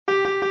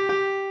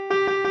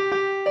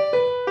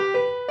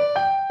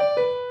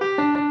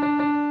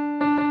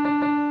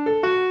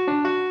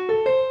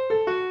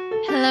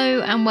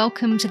and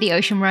welcome to the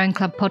Ocean Rowing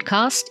Club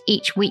podcast.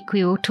 Each week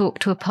we will talk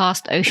to a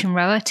past ocean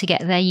rower to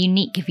get their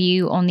unique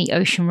view on the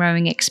ocean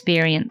rowing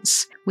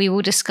experience. We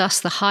will discuss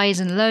the highs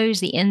and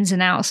lows, the ins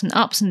and outs and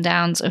ups and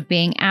downs of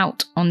being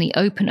out on the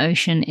open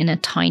ocean in a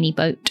tiny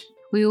boat.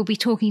 We will be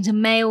talking to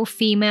male,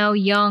 female,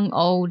 young,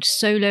 old,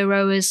 solo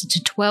rowers to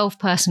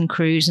 12-person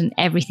crews and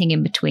everything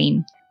in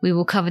between. We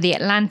will cover the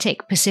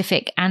Atlantic,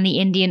 Pacific and the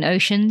Indian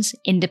Oceans,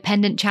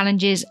 independent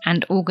challenges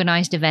and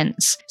organised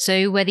events.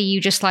 So whether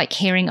you just like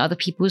hearing other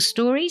people's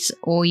stories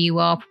or you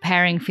are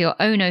preparing for your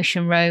own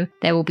ocean row,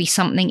 there will be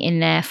something in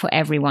there for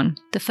everyone.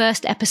 The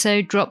first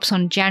episode drops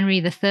on January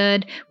the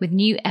 3rd with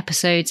new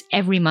episodes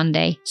every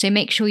Monday. So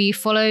make sure you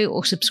follow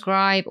or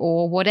subscribe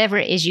or whatever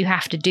it is you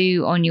have to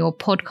do on your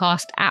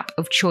podcast app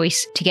of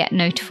choice to get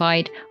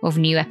notified of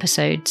new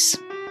episodes.